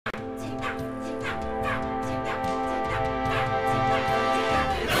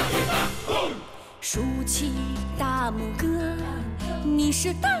竖起大拇哥，你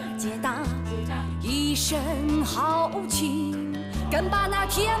是大姐大，一身豪情，敢把那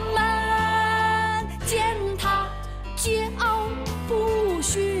天门践踏，桀骜不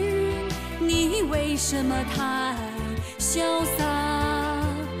驯。你为什么太潇洒？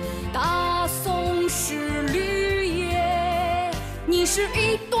大宋是绿叶，你是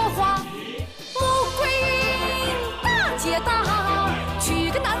一朵花。穆桂英大姐大，娶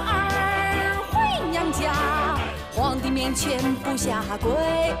个男儿回娘家，皇帝面前不下跪，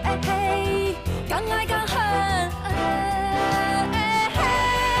敢爱敢恨，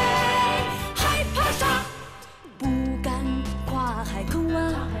害怕啥？不敢跨海口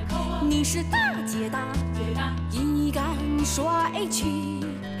啊！你是大姐大，一杆帅气，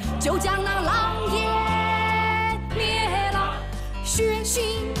就将那狼烟灭了，血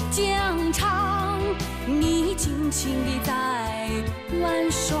腥疆场，你尽情地在玩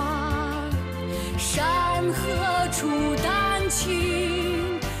耍。山河出丹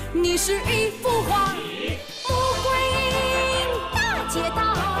青，你是一幅画。穆桂英大姐大，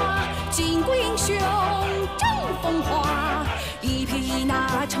巾帼英雄正风华，一匹一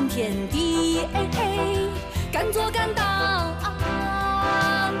拿撑天地，敢做敢当，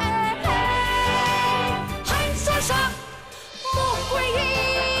还说啥？穆桂英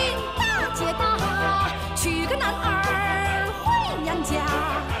大姐大，娶个男儿回娘家，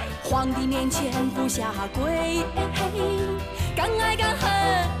皇帝面前不下跪，敢爱敢恨，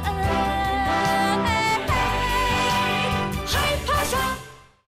害怕啥？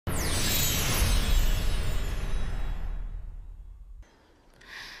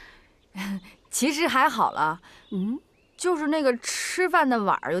其实还好了，就是那个吃饭的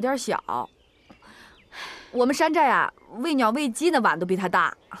碗有点小。我们山寨啊，喂鸟喂鸡的碗都比它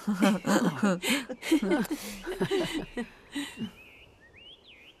大。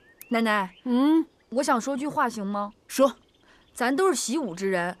奶奶，我想说句话行吗？说，咱都是习武之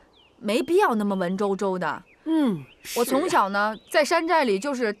人，没必要那么文绉绉的。我从小呢在山寨里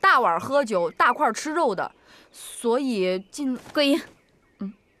就是大碗喝酒、大块吃肉的，所以桂英，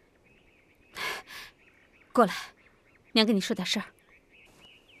过来，娘跟你说点事儿。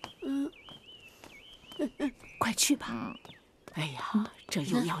快去吧。哎呀，这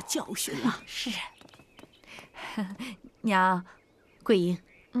又要教训了。是。娘，桂英，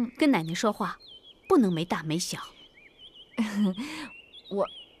跟奶奶说话不能没大没小。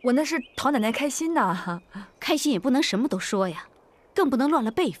我那是讨奶奶开心呐。开心也不能什么都说呀，更不能乱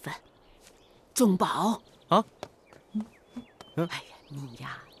了辈分。宗宝啊，哎呀，你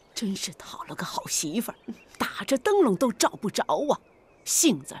呀，真是讨了个好媳妇儿，打着灯笼都找不着啊，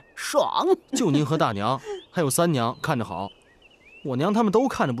性子爽。就您和大娘，还有三娘看着好，我娘他们都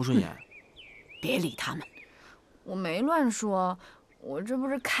看着不顺眼。别理他们。我没乱说，我这不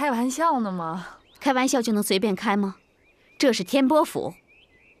是开玩笑呢吗？开玩笑就能随便开吗？这是天波府，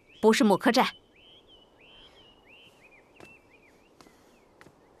不是木柯寨。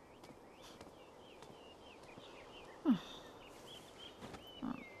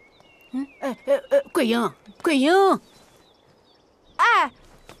桂英，桂英，哎，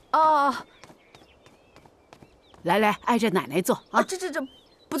哦，来来，挨着奶奶坐啊。这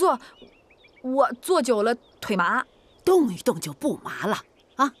不坐，我坐久了腿麻。动一动就不麻了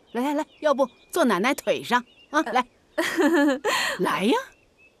啊！来来来，要不坐奶奶腿上啊？来，来呀，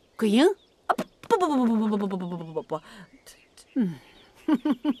桂英。啊不，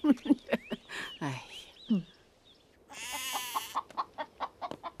哎。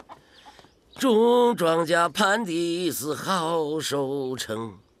种庄稼盼的是好收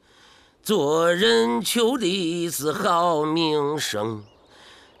成，做人求的是好名声。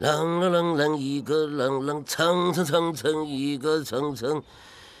楞楞楞楞一个楞楞，蹭蹭蹭蹭一个蹭蹭，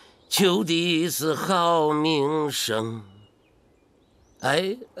求的是好名声。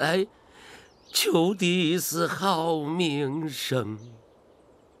哎哎，求的是好名声。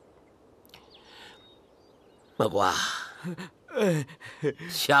木瓜，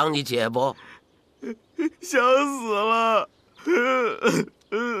想你姐不？想死了。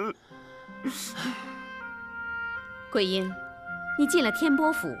桂英，你进了天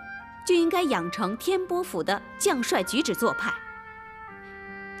波府，就应该养成天波府的将帅举止做派。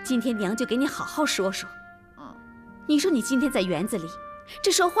今天娘就给你好好说说。你说你今天在园子里，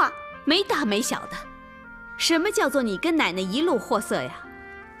这说话没大没小的，什么叫做你跟奶奶一路货色呀？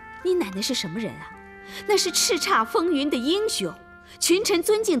你奶奶是什么人啊？那是叱咤风云的英雄，群臣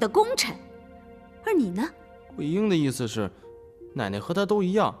尊敬的功臣。而你呢？桂英的意思是，奶奶和她都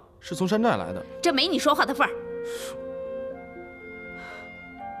一样，是从山寨来的。这没你说话的份儿。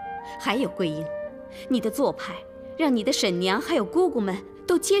还有桂英，你的做派让你的婶娘还有姑姑们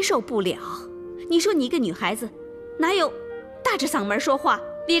都接受不了，你说你一个女孩子，哪有大着嗓门说话，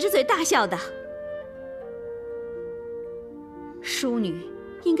咧着嘴大笑的？淑女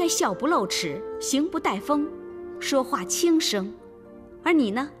应该笑不露齿，行不带风，说话轻声。而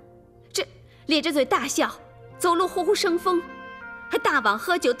你呢，这咧着嘴大笑，走路呼呼生风，还大碗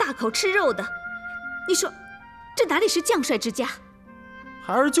喝酒，大口吃肉的，你说这哪里是将帅之家？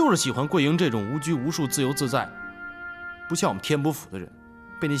孩儿就是喜欢桂英这种无拘无束、自由自在，不像我们天波府的人，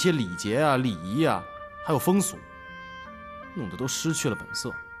被那些礼节啊、礼仪啊，还有风俗，弄得都失去了本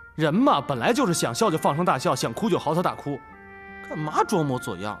色。人嘛，本来就是想笑就放声大笑，想哭就嚎啕大哭，干嘛装模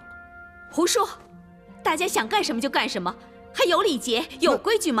作样的？胡说！大家想干什么就干什么，还有礼节、有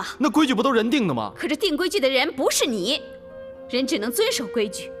规矩吗？那规矩不都人定的吗？可这定规矩的人不是你，人只能遵守规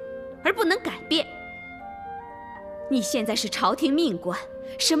矩，而不能改变。你现在是朝廷命官，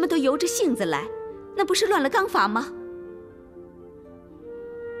什么都由着性子来，那不是乱了纲法吗？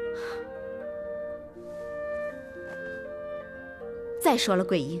再说了，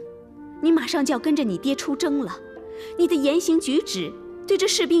桂英，你马上就要跟着你爹出征了，你的言行举止对这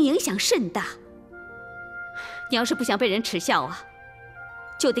士兵影响甚大。你要是不想被人耻笑啊，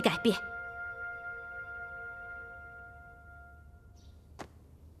就得改变。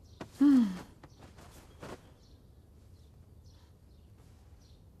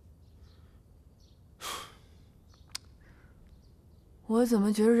我怎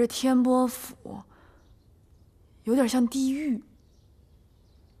么觉得这天波府有点像地狱？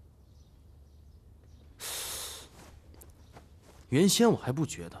原先我还不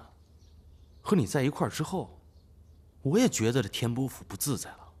觉得，和你在一块儿之后，我也觉得这天波府不自在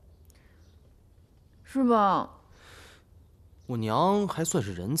了。是吧？我娘还算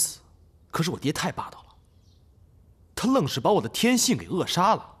是仁慈，可是我爹太霸道了，他愣是把我的天性给扼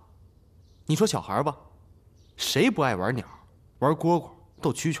杀了。你说小孩吧，谁不爱玩鸟、玩蝈蝈、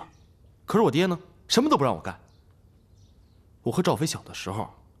斗蛐蛐？可是我爹呢，什么都不让我干。我和赵飞小的时候，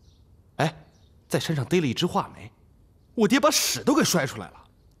在山上逮了一只画眉，我爹把屎都给摔出来了。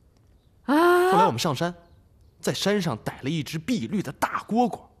后来我们上山，在山上逮了一只碧绿的大蝈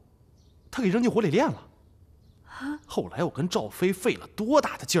蝈，他给扔进火里炼了。后来我跟赵飞费了多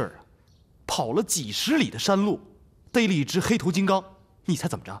大的劲儿啊，跑了几十里的山路，逮了一只黑头金刚，你猜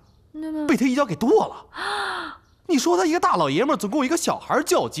怎么着？被他一脚给剁了。你说他一个大老爷们儿总跟我一个小孩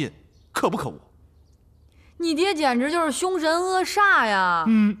较劲，可不可恶？你爹简直就是凶神恶煞呀！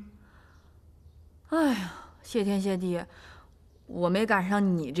哎呀，谢天谢地，我没赶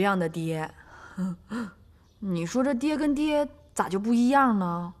上你这样的爹。你说这爹跟爹咋就不一样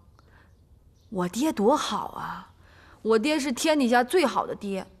呢？我爹多好啊，我爹是天底下最好的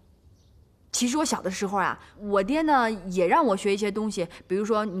爹。其实我小的时候啊，我爹呢也让我学一些东西，比如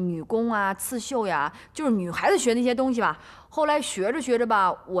说女工啊、刺绣呀，就是女孩子学那些东西吧。后来学着学着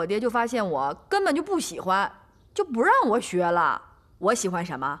吧，我爹就发现我根本就不喜欢，就不让我学了。我喜欢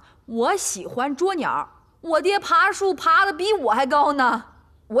什么？我喜欢捉鸟。我爹爬树爬得比我还高呢。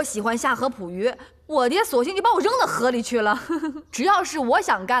我喜欢下河捕鱼，我爹索性就把我扔到河里去了。只要是我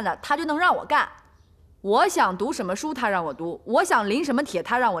想干的，他就能让我干。我想读什么书，他让我读；我想临什么帖，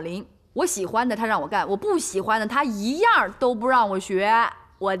他让我临。我喜欢的他让我干，我不喜欢的他一样都不让我学。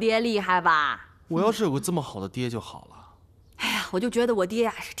我爹厉害吧？我要是有个这么好的爹就好了。哎呀，我就觉得我爹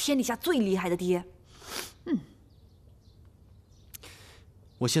呀是天底下最厉害的爹。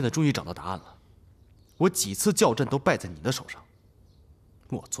我现在终于找到答案了，我几次校正都败在你的手上。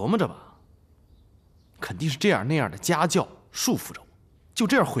我琢磨着吧，肯定是这样那样的家教束缚着我，就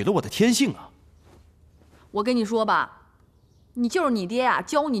这样毁了我的天性啊。我跟你说吧，你就是你爹呀，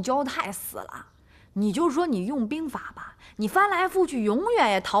教你教得太死了。你就说你用兵法吧，你翻来覆去永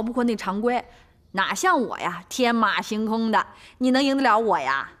远也逃不过那常规，哪像我呀，天马行空的，你能赢得了我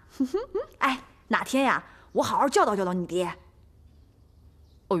呀？哎，哪天呀，我好好教导教导你爹。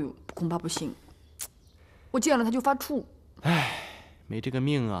哎呦，恐怕不行，我见了他就发怵。哎，没这个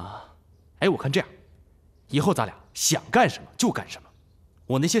命啊。哎，我看这样，以后咱俩想干什么就干什么。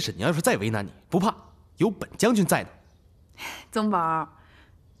我那些婶娘要是再为难你，不怕，有本将军在呢。曾宝，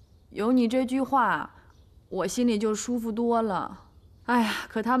有你这句话，我心里就舒服多了。哎呀，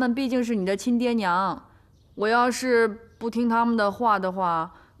可他们毕竟是你的亲爹娘，我要是不听他们的话的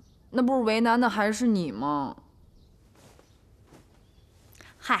话，那不是为难的还是你吗？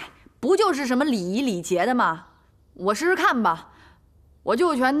嗨，不就是什么礼仪礼节的吗？我试试看吧，我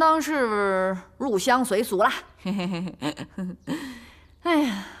就全当是入乡随俗啦。哎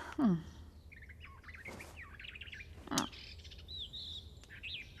呀，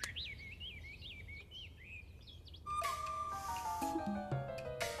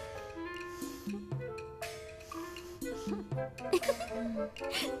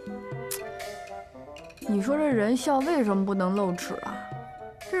你说这人笑为什么不能露齿啊？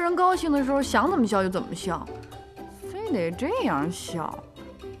这人高兴的时候想怎么笑就怎么笑，非得这样笑。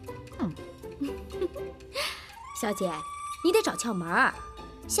小姐，你得找窍门儿，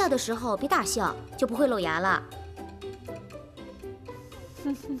笑的时候别大笑，就不会露牙了。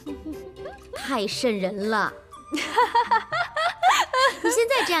太瘆人了！你现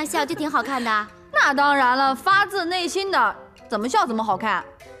在这样笑就挺好看的。那当然了，发自内心的，怎么笑怎么好看。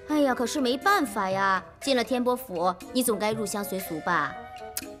哎呀，可是没办法呀，进了天波府，你总该入乡随俗吧？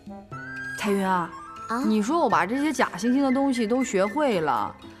彩云啊，你说我把这些假惺惺的东西都学会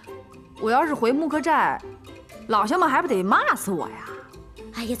了，我要是回木克寨，老乡们还不得骂死我呀？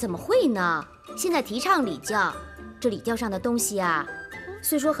哎呀，怎么会呢？现在提倡礼教，这礼教上的东西啊，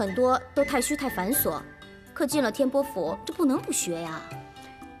虽说很多都太虚太繁琐，可进了天波府，这不能不学呀。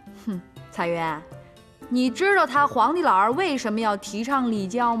哼，彩云，你知道他皇帝老儿为什么要提倡礼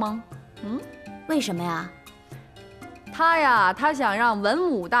教吗？为什么呀？他想让文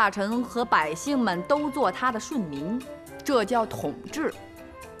武大臣和百姓们都做他的顺民，这叫统治，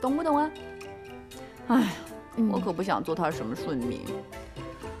懂不懂啊？哎，我可不想做他什么顺民。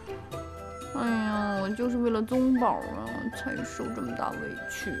哎呀，我就是为了宗宝啊，才受这么大委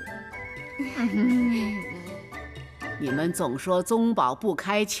屈。你们总说宗宝不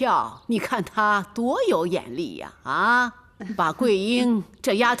开窍，你看他多有眼力呀！啊，把桂英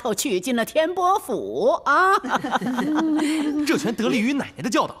这丫头娶进了天波府啊！这全得力于奶奶的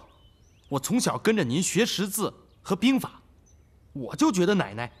教导。我从小跟着您学识字和兵法，我就觉得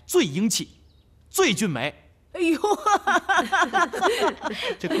奶奶最英气，最俊美。哎呦，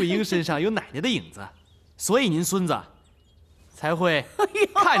这桂英身上有奶奶的影子，所以您孙子才会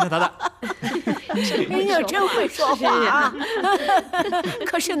看着她的。哎呦，真会说话啊！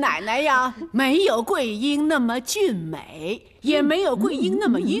可是奶奶呀，没有桂英那么俊美，也没有桂英那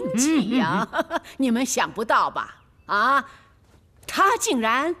么英气呀。你们想不到吧？啊，她竟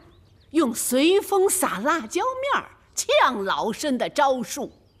然用随风撒辣椒面呛老身的招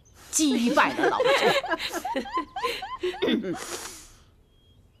数，击败了老身。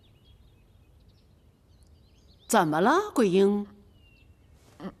怎么了，桂英？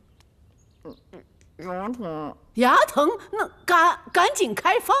牙疼，牙疼？那赶紧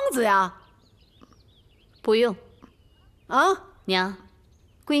开方子呀！不用，啊，娘，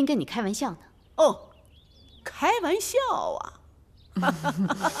桂英跟你开玩笑呢。哦，开玩笑啊！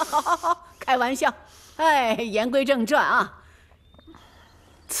开玩笑。哎，言归正传啊。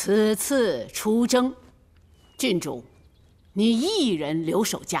此次出征，郡主，你一人留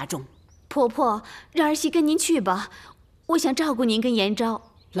守家中。婆婆，让儿媳跟您去吧，我想照顾您跟延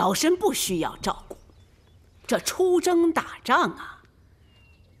昭。老身不需要照顾。这出征打仗啊，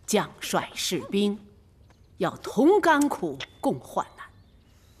将帅士兵要同甘苦共患难，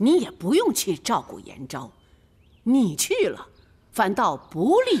你也不用去照顾延昭，你去了反倒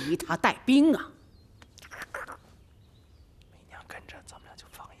不利于他带兵啊。媚娘跟着咱们俩就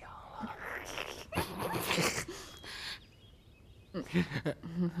放羊了。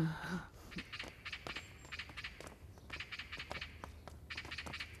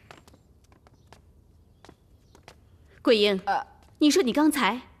桂英，你说你刚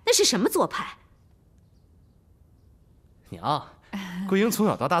才那是什么做派？娘，桂英从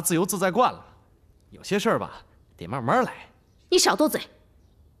小到大自由自在惯了，有些事儿吧得慢慢来。你少多嘴！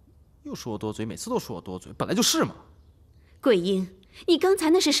又说我多嘴，每次都说我多嘴，本来就是嘛。桂英，你刚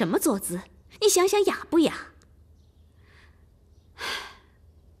才那是什么坐姿？你想想雅不雅？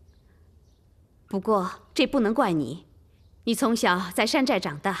不过这不能怪你，你从小在山寨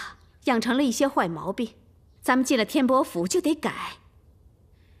长大，养成了一些坏毛病。咱们进了天波府就得改。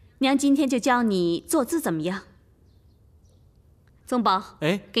娘今天就教你坐姿怎么样？宗宝，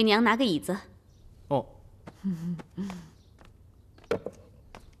哎，给娘拿个椅子。哦。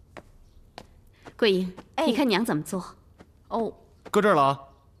桂英，你看娘怎么做？哦，搁这儿了啊。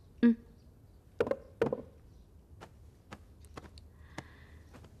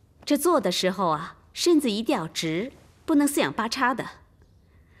这坐的时候啊，身子一定要直，不能四仰八叉的。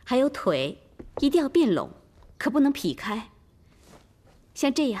还有腿一定要并拢，可不能劈开。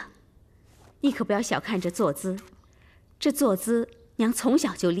像这样，你可不要小看这坐姿。这坐姿娘从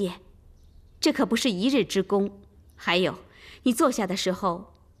小就练，这可不是一日之功。还有，你坐下的时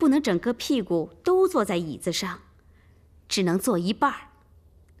候不能整个屁股都坐在椅子上，只能坐一半儿。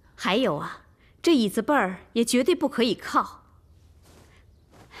还有啊，这椅子背儿也绝对不可以靠。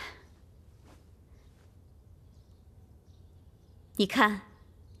你看，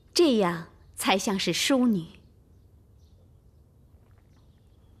这样才像是淑女。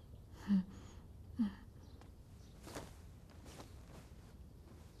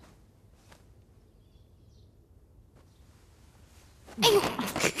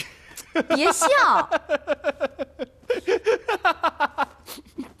别笑。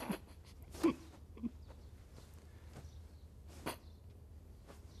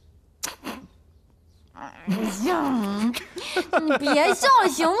行，你别笑了，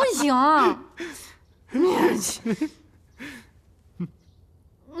行不行？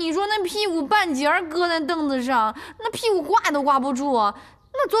你说那屁股半截搁在凳子上，那屁股挂都挂不住，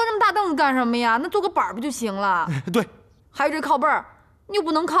那坐这么大凳子干什么呀？那坐个板不就行了？对。还有这靠背儿，你又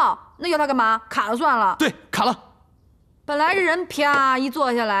不能靠，那要它干嘛？卡了算了。对，卡了。本来这人啪一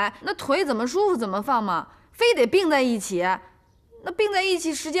坐下来，那腿怎么舒服怎么放嘛，非得并在一起，那并在一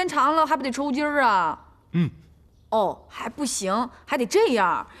起时间长了还不得抽筋儿啊？哦，还不行，还得这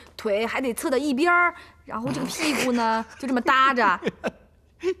样，腿还得侧到一边儿，然后这个屁股呢就这么搭着。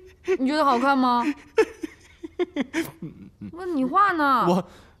你觉得好看吗？问你话呢。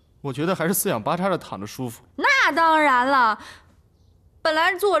我觉得还是四仰八叉的躺着舒服。那当然了，本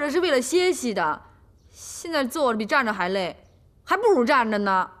来坐着是为了歇息的，现在坐着比站着还累，还不如站着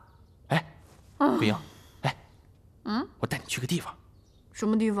呢。哎，桂英，哎，我带你去个地方。什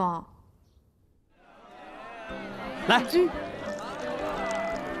么地方？来，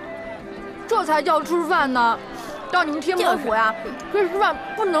这才叫吃饭呢。到你们天魔府呀，这吃饭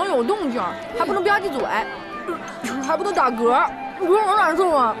不能有动静，还不能吧唧嘴，还不能打嗝。你说我难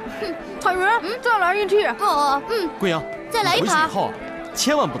受啊！彩云，再来一屉。桂英，再来一盘。回去以后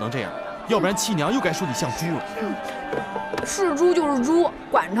千万不能这样，要不然七娘又该说你像猪了。是猪就是猪，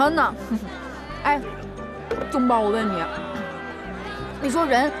管他呢。哎，宗宝，我问你，你说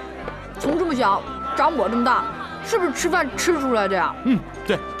人从这么小长我这么大，是不是吃饭吃出来的呀？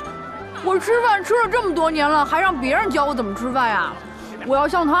对。我吃饭吃了这么多年了，还让别人教我怎么吃饭呀？我要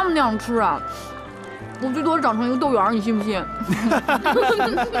像他们那样吃啊！我最多长成一个豆圆，你信不信？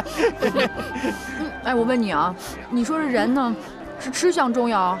哎，我问你啊，你说这人呢，是吃相重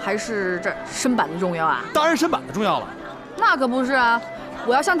要还是这身板子重要啊？当然身板子重要了。那可不是啊！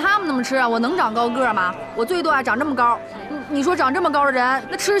我要像他们那么吃啊，我能长高个吗？我最多长这么高。你说长这么高的人，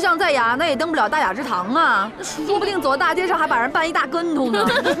那吃相再雅，那也登不了大雅之堂啊！说不定走到大街上还把人绊一大跟头呢。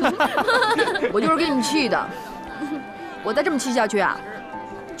我就是给你气的，我再这么气下去啊，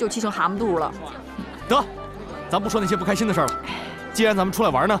就气成蛤蟆肚了。得，咱不说那些不开心的事了。既然咱们出来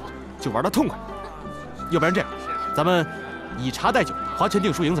玩呢，就玩得痛快。要不然这样，咱们以茶代酒，划拳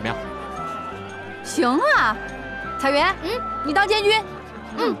定输赢，怎么样？行啊，彩云，你当监军。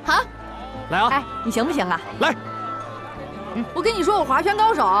好。来啊！哎，你行不行啊？来。我跟你说，我划拳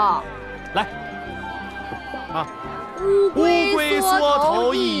高手。来。啊。乌龟缩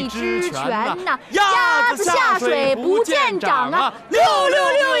头一只拳呐，鸭子下水不见长啊！666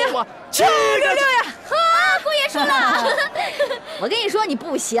呀，766呀！姑爷输了。我跟你说，你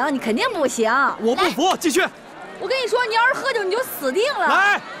不行，你肯定不行。我不服，继续。我跟你说，你要是喝酒，你就死定了。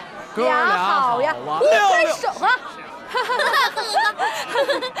来，哥俩好呀，乌龟手啊！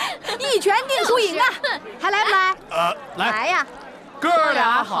一拳定输赢啊！还来不来？来呀！哥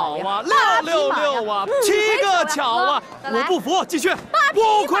俩好啊，666啊，7个巧啊！我不服，继续。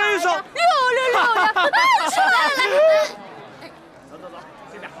乌龟手，666呀！出来了！走，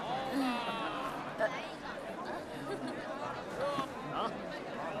这边。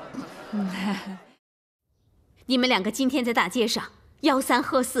你们两个今天在大街上吆三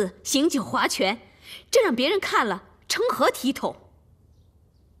喝四、醒酒划拳，这让别人看了成何体统？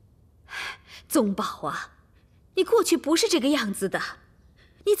宗宝啊，你过去不是这个样子的，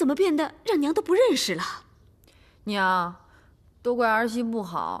你怎么变得让娘都不认识了？娘，都怪儿媳不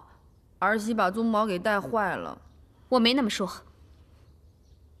好，儿媳把宗宝给带坏了。我没那么说。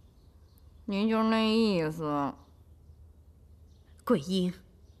您就是那意思。桂英，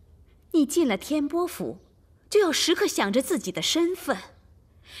你进了天波府，就要时刻想着自己的身份。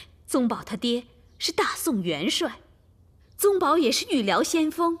宗宝他爹是大宋元帅，宗宝也是御辽先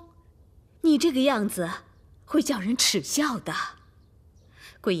锋，你这个样子会叫人耻笑的。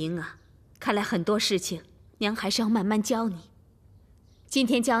桂英啊，看来很多事情娘还是要慢慢教你。今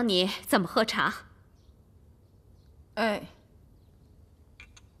天教你怎么喝茶。哎，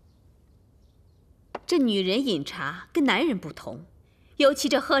这女人饮茶跟男人不同，尤其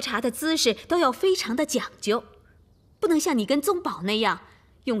这喝茶的姿势都要非常的讲究，不能像你跟宗宝那样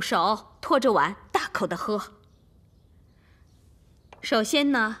用手托着碗大口的喝。首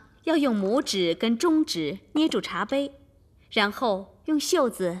先呢，要用拇指跟中指捏住茶杯，然后用袖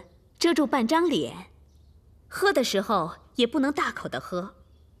子遮住半张脸。喝的时候也不能大口的喝，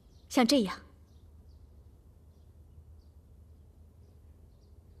像这样。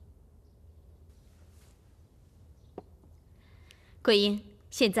桂英，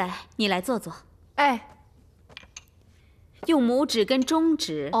现在你来坐坐。哎，用拇指跟中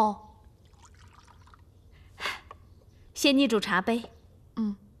指先捏住茶杯，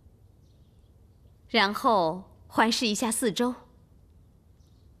然后环视一下四周。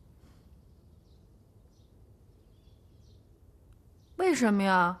为什么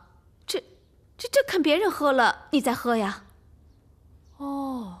呀？这看别人喝了，你再喝呀。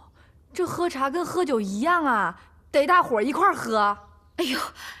哦，这喝茶跟喝酒一样啊，得大伙儿一块儿喝。哎呦，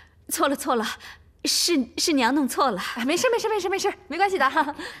错了，是娘弄错了。没事，没关系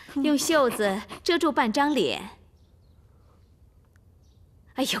的。用袖子遮住半张脸。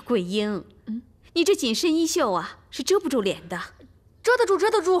哎呦，桂英，你这紧身衣袖啊，是遮不住脸的。遮得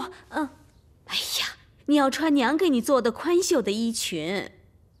住。哎呀，你要穿娘给你做的宽袖的衣裙。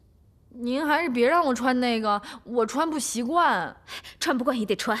您还是别让我穿那个，我穿不习惯。穿不惯也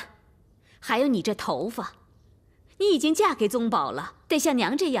得穿。还有你这头发，你已经嫁给宗保了，得像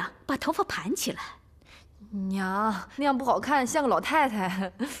娘这样把头发盘起来。娘，那样不好看，像个老太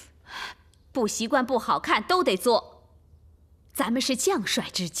太。不习惯不好看都得做。咱们是将帅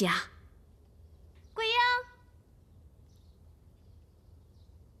之家。桂英。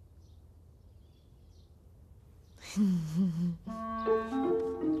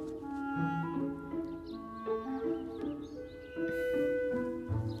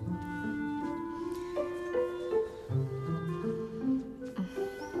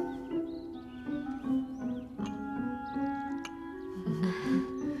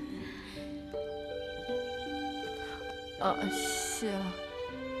谢了。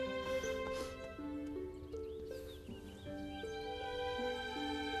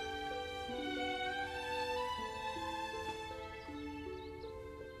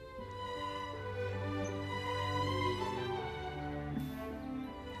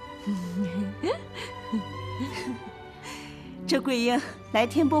这桂英来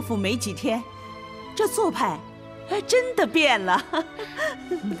天波府没几天，这做派还真的变了。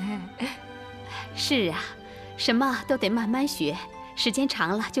是啊，什么都得慢慢学，时间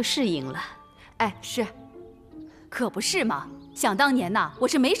长了就适应了。哎，是，可不是嘛！想当年呐，我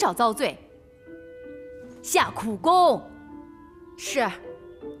是没少遭罪，下苦功。是。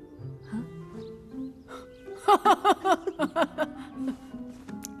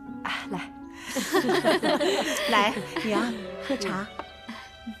哎，来，来，娘喝茶。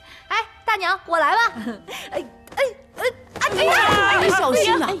哎，大娘，我来吧。哎呀，小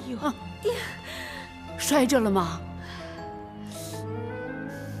心呐！哎呦，爹，摔着了吗？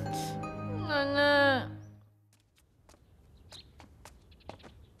奶奶。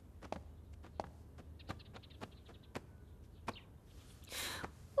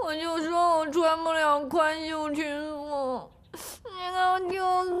我就说我穿不了宽袖裙服，你给我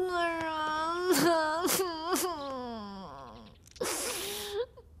丢死人了！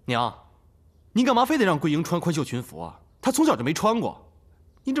娘，您干嘛非得让桂英穿宽袖裙服啊？她从小就没穿过，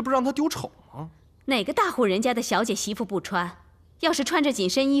您这不是让她丢丑吗？哪个大户人家的小姐媳妇不穿？要是穿着紧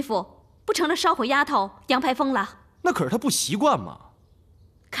身衣服，不成了烧火丫头、洋牌风了？那可是她不习惯嘛。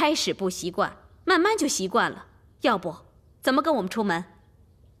开始不习惯，慢慢就习惯了。要不，怎么跟我们出门？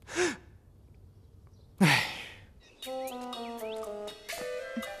唉。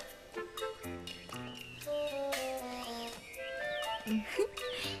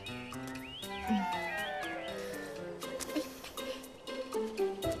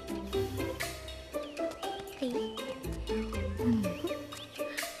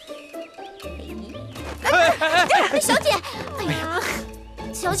小姐，哎呀，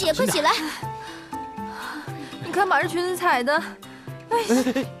小姐快起来！你看把这裙子踩的，哎，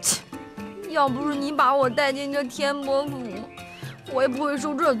要不是你把我带进这天伯府，我也不会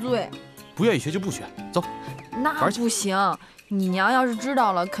受这罪。不愿意学就不学，走。那不行，你娘要是知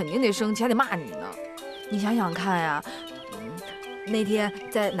道了，肯定得生气，还得骂你呢。你想想看呀，那天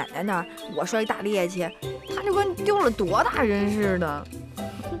在奶奶那儿，我摔一大趔趄，她就跟丢了多大人似的。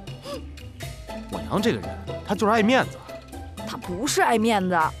我娘这个人，她就是爱面子。她不是爱面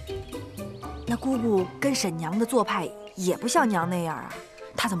子。那姑姑跟婶娘的做派也不像娘那样啊，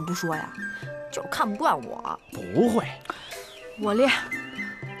她怎么不说呀？就是看不惯我。不会，我练，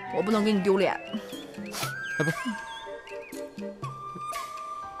我不能给你丢脸。哎，不。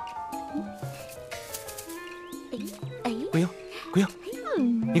桂英，桂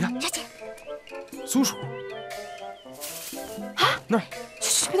英，你看，小姐，松鼠。啊，那儿，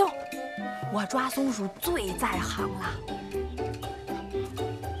去，别动！我抓松鼠最在行了。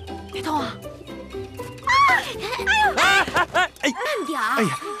别动啊！哎呦，慢点儿！哎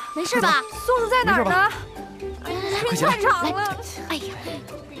呀，没事吧？松鼠在哪儿呢？快起来！太长了！哎呀，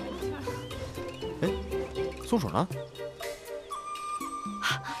哎，松鼠呢？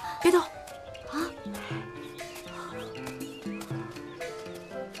别动！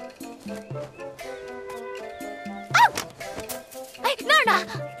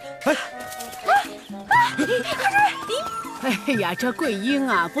哎呀，这桂英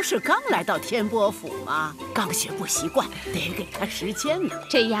啊，不是刚来到天波府吗？刚学不习惯，得给她时间呢。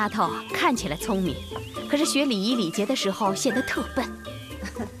这丫头看起来聪明，可是学礼仪礼节的时候显得特笨。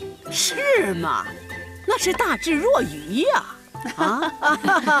是吗？那是大智若愚呀！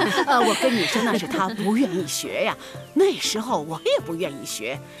我跟你说，那是她不愿意学呀。那时候我也不愿意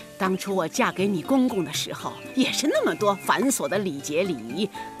学。当初我嫁给你公公的时候，也是那么多繁琐的礼节礼仪，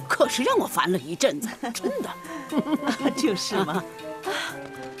可是让我烦了一阵子，真的。就是嘛。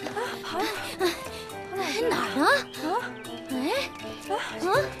哪儿呢？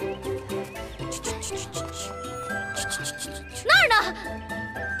那儿呢？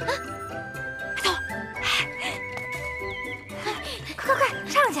快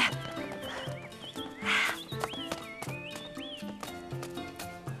上去！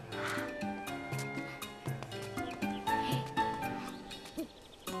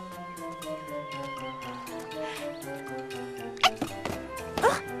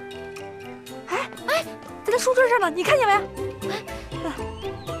在他书桌上呢，你看见没？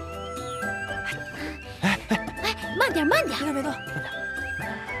慢点，别动，别动。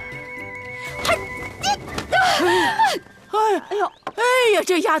哎呀，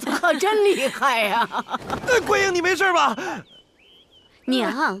这丫头可真厉害呀！桂英，你没事吧？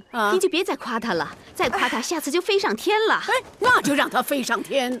娘，你就别再夸她了，再夸她，下次就飞上天了。哎，那就让她飞上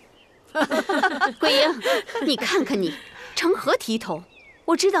天。桂英，你看看你，成何体统？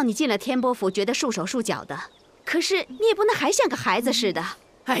我知道你进了天波府，觉得束手束脚的，可是你也不能还像个孩子似的。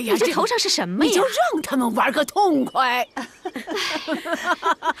哎呀，你这头上是什么呀？你就让他们玩个痛快。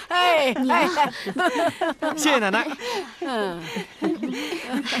哎，娘，谢谢奶奶。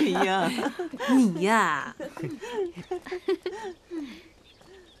哎呀，你呀，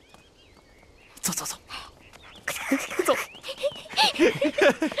走。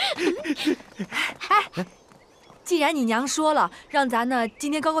既然你娘说了，让咱呢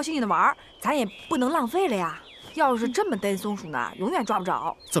今天高高兴兴的玩，咱也不能浪费了呀。要是这么逮松鼠呢，永远抓不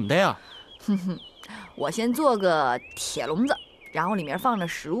着。怎么的呀？我先做个铁笼子，然后里面放着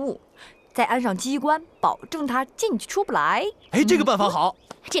食物，再安上机关，保证它进去出不来。哎，这个办法好。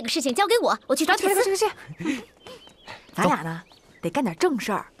这个事情交给我，我去找铁丝。咱俩呢得干点正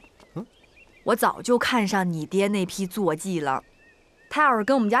事儿。我早就看上你爹那批坐骑了，他要是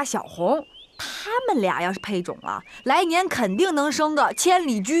跟我们家小红，他们俩要是配种了，来年肯定能生个千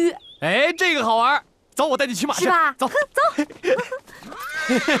里驹。哎，这个好玩。走，我带你骑马去，是吧？走。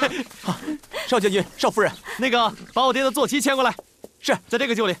好，少将军、少夫人，那个把我爹的坐骑牵过来。是在这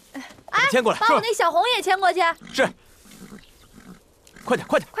个厩里。牵过来。把我那小红也牵过去。是。快点。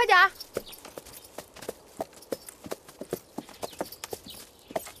快点。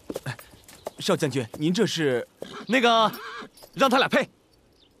少将军，您这是那个让他俩配。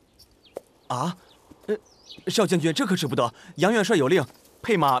啊？少将军，这可使不得。杨元帅有令，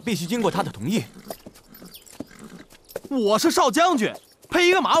配马必须经过他的同意。我是少将军，配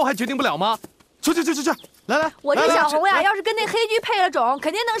一个马我还决定不了吗？去！来！我这小红呀，要是跟那黑驹配了种，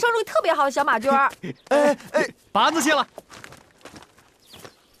肯定能生出特别好的小马驹儿。哎，把子卸了。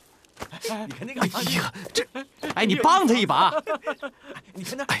你看那个，哎呀，这，哎，你帮他一把。你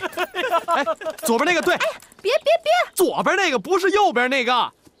看那，哎，左边那个对。哎，别，左边那个不是右边那个。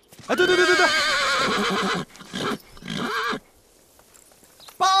哎，对。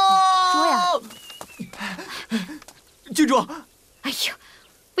报。说呀。郡主。哎呀，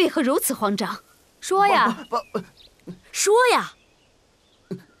为何如此慌张？说呀。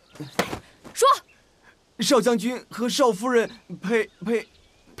说。少将军和少夫人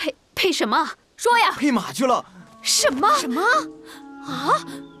配什么？说呀。配马去了。什么？啊？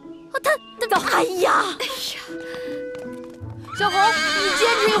他，哎呀！小红，你坚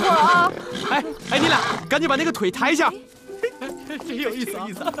持一会儿啊！哎，你俩赶紧把那个腿抬一下。真有意思。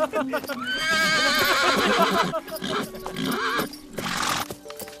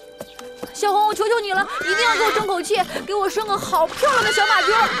小红，我求求你了，一定要给我争口气，给我生个好漂亮的小马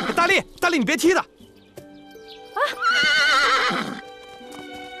驹儿。大力，你别踢他。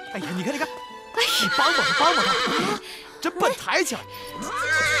哎呀，你看，你帮帮他，真笨，抬起来。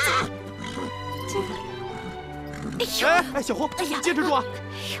哎，小红，坚持住啊！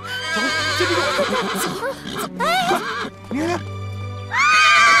小红，坚持住！走！你看。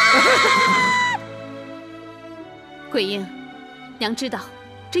桂英，娘知道，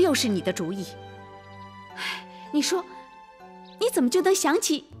这又是你的主意。你说，你怎么就能想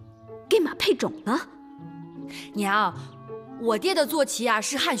起给马配种呢？娘，我爹的坐骑啊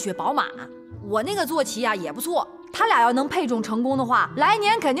是汗血宝马，我那个坐骑啊也不错，他俩要能配种成功的话，来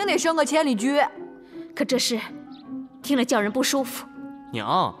年肯定得生个千里驹。可这事听了叫人不舒服，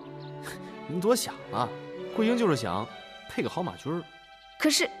娘，您多想了，桂英就是想配个好马驹儿。可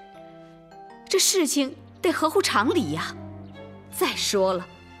是这事情得合乎常理呀。再说了，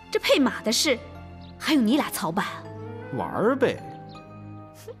这配马的事，还用你俩操办啊？玩儿呗。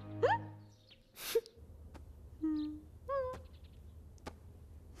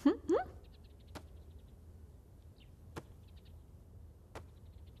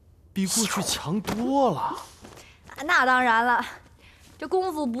比过去强多了。那当然了，这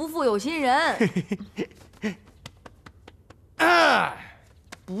功夫不负有心人。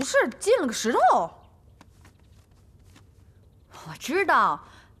不是进了个石头。我知道，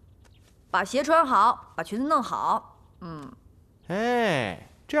把鞋穿好，把裙子弄好。哎，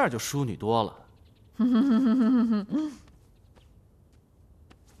这样就淑女多了。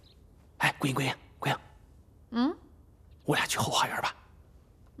哎，桂英，我俩去后花园吧。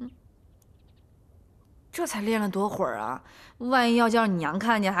这才练了多会儿啊！万一要叫你娘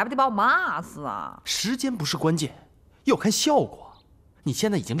看见，还不得把我骂死啊！时间不是关键，要看效果。你现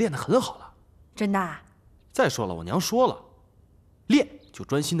在已经练得很好了。真的？再说了，我娘说了，练就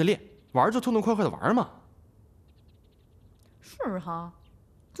专心的练，玩就痛痛快快的玩嘛。是哈。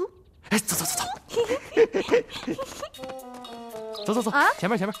走。哎，走。走，前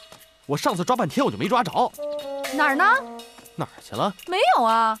面。我上次抓半天我就没抓着。哪儿呢？哪儿去了？没有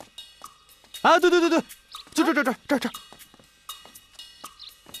啊。啊，对，就这。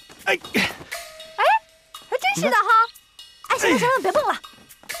哎，还真是的哈！哎，行了，别蹦了，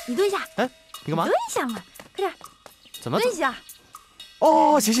你蹲下。哎，你干嘛？蹲下嘛，快点。怎么？蹲下。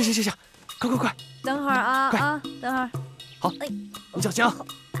哦，行，快。等会儿啊，等会儿。好，你脚行。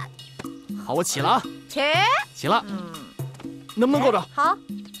好，我起了啊。起了。能不能够着？好，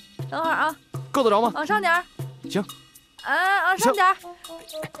等会儿啊。够得着吗？往上点儿。行。往上点儿。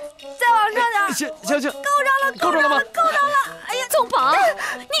再往上点儿。行。够着了吗？够着了！哎呀，宗宝，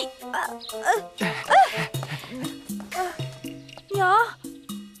你娘，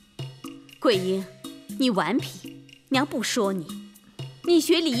桂英，你顽皮，娘不说你。你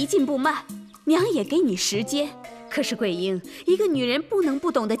学礼仪进步慢，娘也给你时间。可是桂英，一个女人不能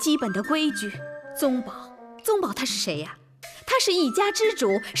不懂得基本的规矩。宗宝他是谁呀？他是一家之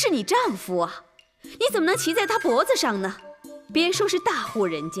主，是你丈夫啊！你怎么能骑在他脖子上呢？别说是大户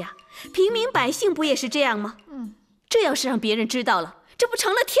人家，平民百姓不也是这样吗？这要是让别人知道了，这不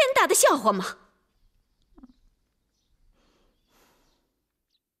成了天大的笑话吗？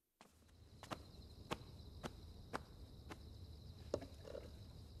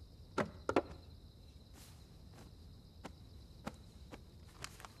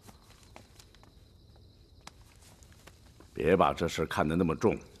别把这事看得那么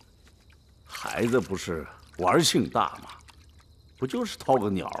重，孩子不是玩性大吗？不就是掏个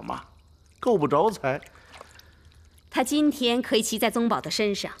鸟吗？够不着才。他今天可以骑在宗宝的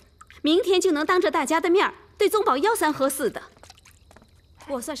身上，明天就能当着大家的面对宗宝吆三喝四的。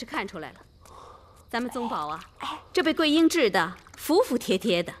我算是看出来了，咱们宗宝啊，这被桂英治的服服帖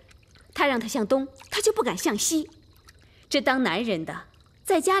帖的。他让他向东，他就不敢向西。这当男人的，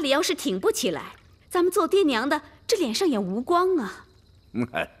在家里要是挺不起来，咱们做爹娘的这脸上也无光啊。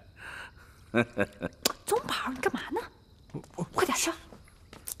宗宝，你干嘛呢？快点上。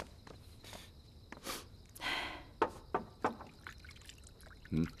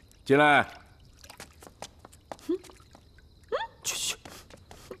进来。去。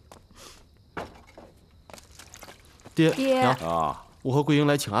爹娘啊，我和桂英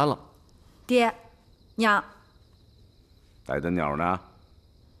来请安了。爹，娘，逮的鸟呢？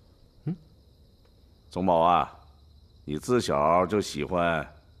宗宝啊，你自小就喜欢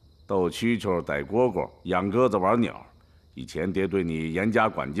斗蛐蛐、逮蝈蝈、养鸽子、玩鸟。以前爹对你严加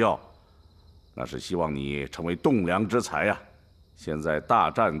管教，那是希望你成为栋梁之才呀。现在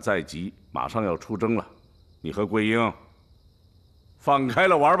大战在即，马上要出征了，你和桂英放开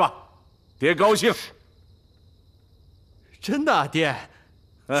了玩吧，爹高兴。真的，爹。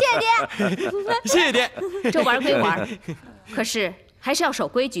谢谢爹。谢谢爹。这玩归玩，可是还是要守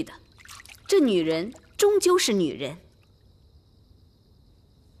规矩的。这女人终究是女人。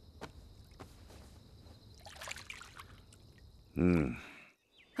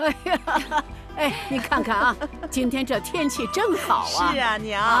你看看啊，今天这天气真好啊！是啊，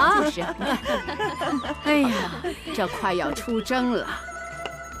娘。就是。哎呀，这快要出征了，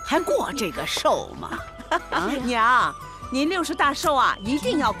还过这个寿吗？娘，您60大寿啊，一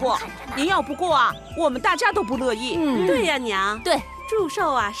定要过。您要不过啊，我们大家都不乐意。对呀，娘。对，祝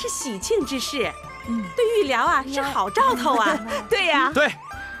寿啊是喜庆之事，对玉辽啊是好兆头啊。对呀。对，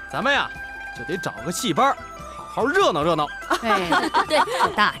咱们呀就得找个戏班，好好热闹热闹。对，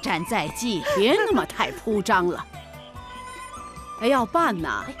大战在即，别那么太铺张了。要办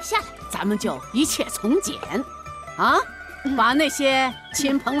呢，下来，咱们就一切从简，啊，把那些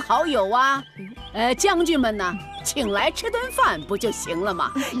亲朋好友啊，将军们呢，请来吃顿饭不就行了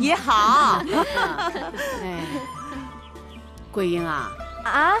吗？也好。哎，桂英啊，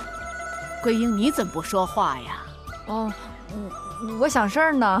啊，桂英，你怎么不说话呀？哦，我想事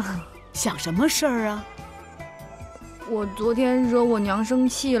儿呢。想什么事儿啊？我昨天惹我娘生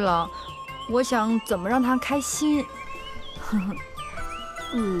气了，我想怎么让她开心。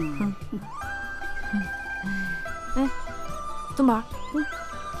宗宝，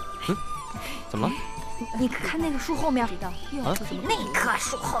怎么了？你看那个树后面，啊？那棵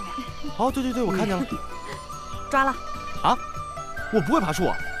树后面。哦，对，我看见了。抓了。啊？我不会爬树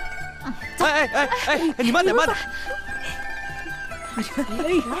啊！哎，你慢点。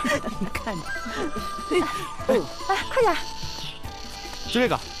你看着，哎，快点！就这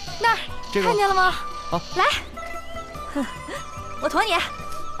个。那儿，这个看见了吗？啊，来，我驮你。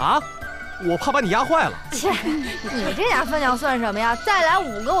啊？我怕把你压坏了。切，你这点分量算什么呀？再来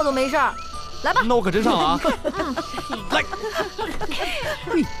5个我都没事儿。来吧。那我可真上了啊！来，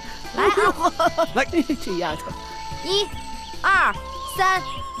来，这丫头，1、2、3，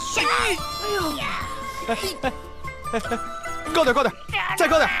下！高点，再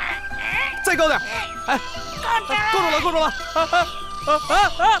高点，再高点！哎，够住了！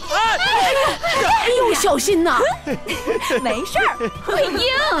哎呦，小心呐！没事儿，桂英。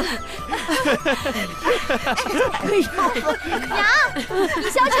娘，你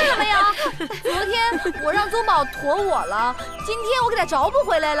消气了没有？昨天我让宗宝驮我了，今天我给他找补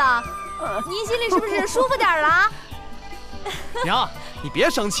回来了。您心里是不是舒服点了？娘，你别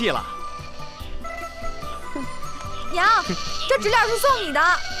生气了。娘，这纸链是送你的。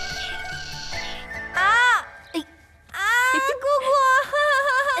姑姑。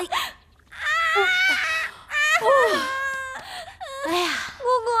哎呀，姑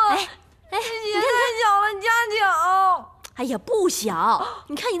姑，这鞋太小了，加脚。哎呀，不小，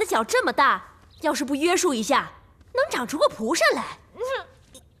你看你的脚这么大，要是不约束一下，能长出个蒲扇来。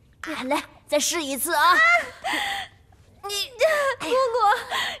来，再试一次啊！姑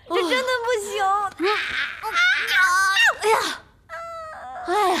姑，这真的不行。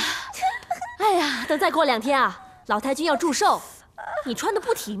哎呀，等再过2天啊，老太君要祝寿，你穿的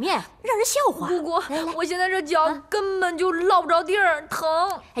不体面，让人笑话。姑姑，我现在这脚根本就落不着地儿，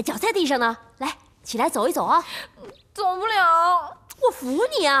疼。哎，脚在地上呢，来，起来走一走啊。走不了，我扶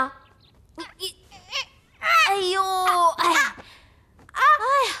你啊。哎呦，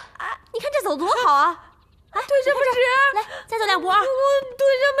你看这走多好啊！腿这么直，来，再走2步啊！我腿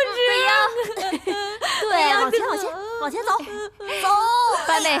这么直。对，往前走，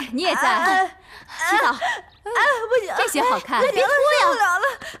班妹你也在，洗澡。不行，这些好看，别脱呀！不了了。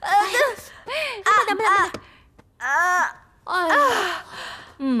慢点。哎呀，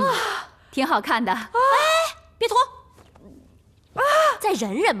挺好看的。别脱。再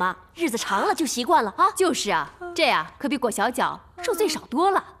忍忍嘛，日子长了就习惯了啊。就是啊，这样可比裹小脚受罪少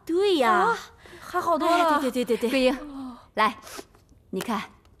多了。对呀，还好多了。对。桂英，来，你看，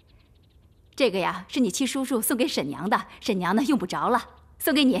这个呀是你七叔叔送给沈娘的，沈娘呢用不着了，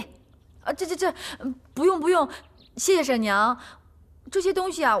送给你。这，不用，谢谢沈娘。这些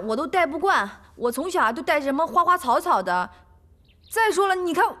东西啊，我都戴不惯，我从小都戴什么花花草草的。再说了，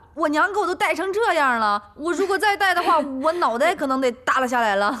你看我娘给我都戴成这样了，我如果再戴的话，我脑袋可能得耷拉下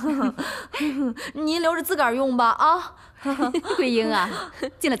来了。您留着自个儿用吧啊！桂英啊，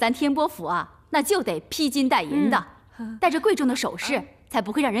进了咱天波府啊，那就得披金戴银的，戴着贵重的首饰，才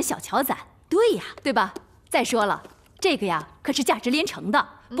不会让人小瞧咱。对呀，对吧？再说了，这个呀可是价值连城的，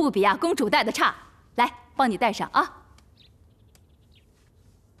不比呀公主戴的差。来，帮你戴上啊。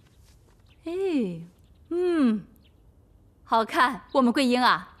哎，好看。我们桂英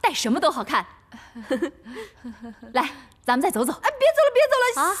啊，戴什么都好看。来，咱们再走走。哎，别走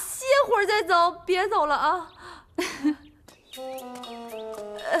了啊！歇会儿再走，别走了啊！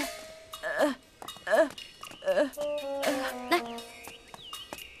来，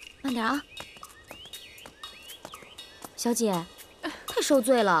慢点啊，小姐，太受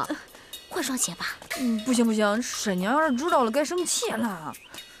罪了，换双鞋吧。不行，沈娘要是知道了该生气了。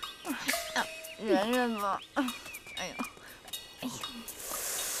忍吧。哎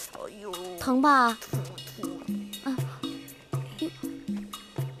呦，疼吧？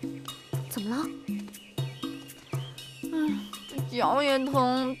怎么了？这脚也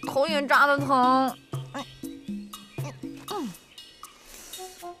疼，头也扎得疼。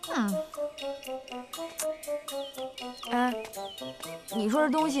哎，你说这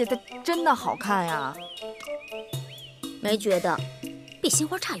东西它真的好看呀？没觉得，比鲜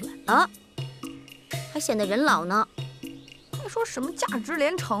花差远了，还显得人老呢。说什么价值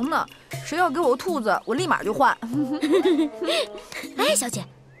连城呢？谁要给我兔子，我立马就换。哎，小姐，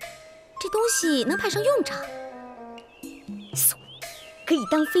这东西能派上用场，可以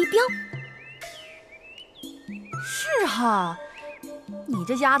当飞镖。是哈，你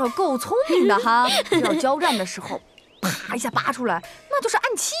这丫头够聪明的哈！要交战的时候，啪一下拔出来，那就是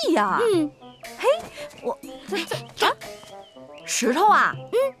暗器呀。嘿，我这石头啊？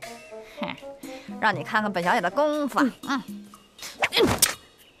让你看看本小姐的功夫。哇，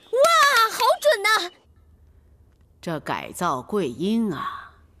好准呐！这改造桂英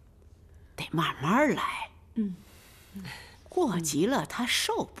啊，得慢慢来。过急了她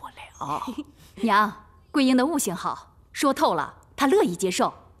受不了。娘，桂英的悟性好，说透了，她乐意接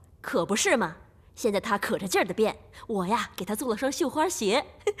受。可不是嘛！现在她可着劲儿的变，我呀给她做了双绣花鞋，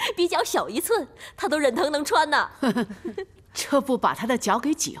比脚小1寸，她都忍疼能穿呢。这不把她的脚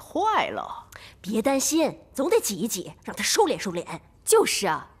给挤坏了？别担心，总得挤一挤，让她收敛收敛。就是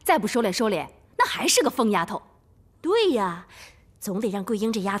啊，再不收敛收敛，那还是个疯丫头。对呀，总得让桂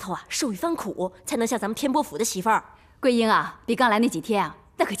英这丫头啊受一番苦，才能像咱们天波府的媳妇儿。桂英啊，比刚来那几天啊，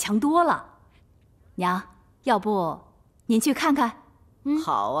那可强多了。娘，要不您去看看？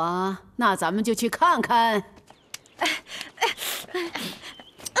好啊，那咱们就去看看。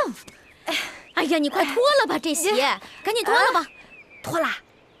哎呀，你快脱了吧这鞋，赶紧脱了吧，脱啦！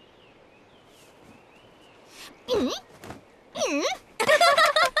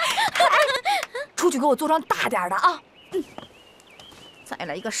出去给我做双大点的啊！再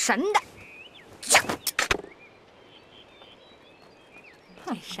来一个神的。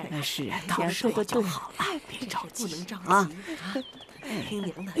是啊，到时候就好了，别着急，不能着急啊！听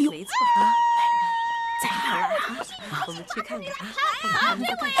娘的，没错啊。在哪儿啊？我们去看看啊！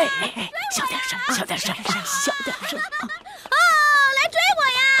哎，小点声，小点声，小点声啊！来追我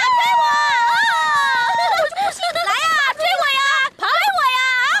呀！追我！我就不信的，来呀！追我呀！追我呀！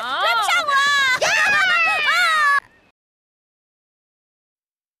追不上我！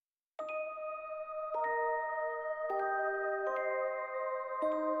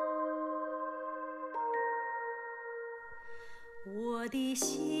我的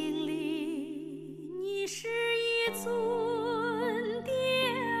心里，你是一尊雕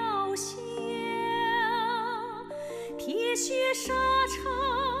像，铁血沙场，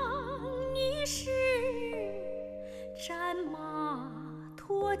你是战马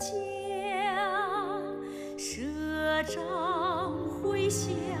脱缰，射张回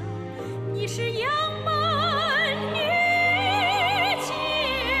响，你是杨门女将，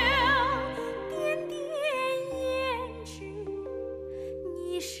点点胭脂。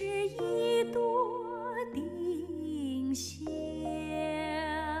你是一朵丁香，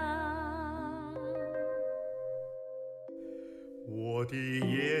我的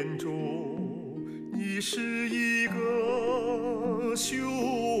眼中你是一个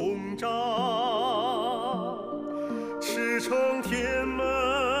雄章，驰骋天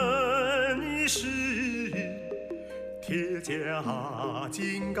门你是铁甲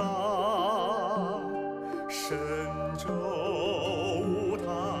金刚，神州舞台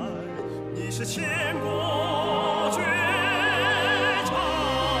你是乾坤。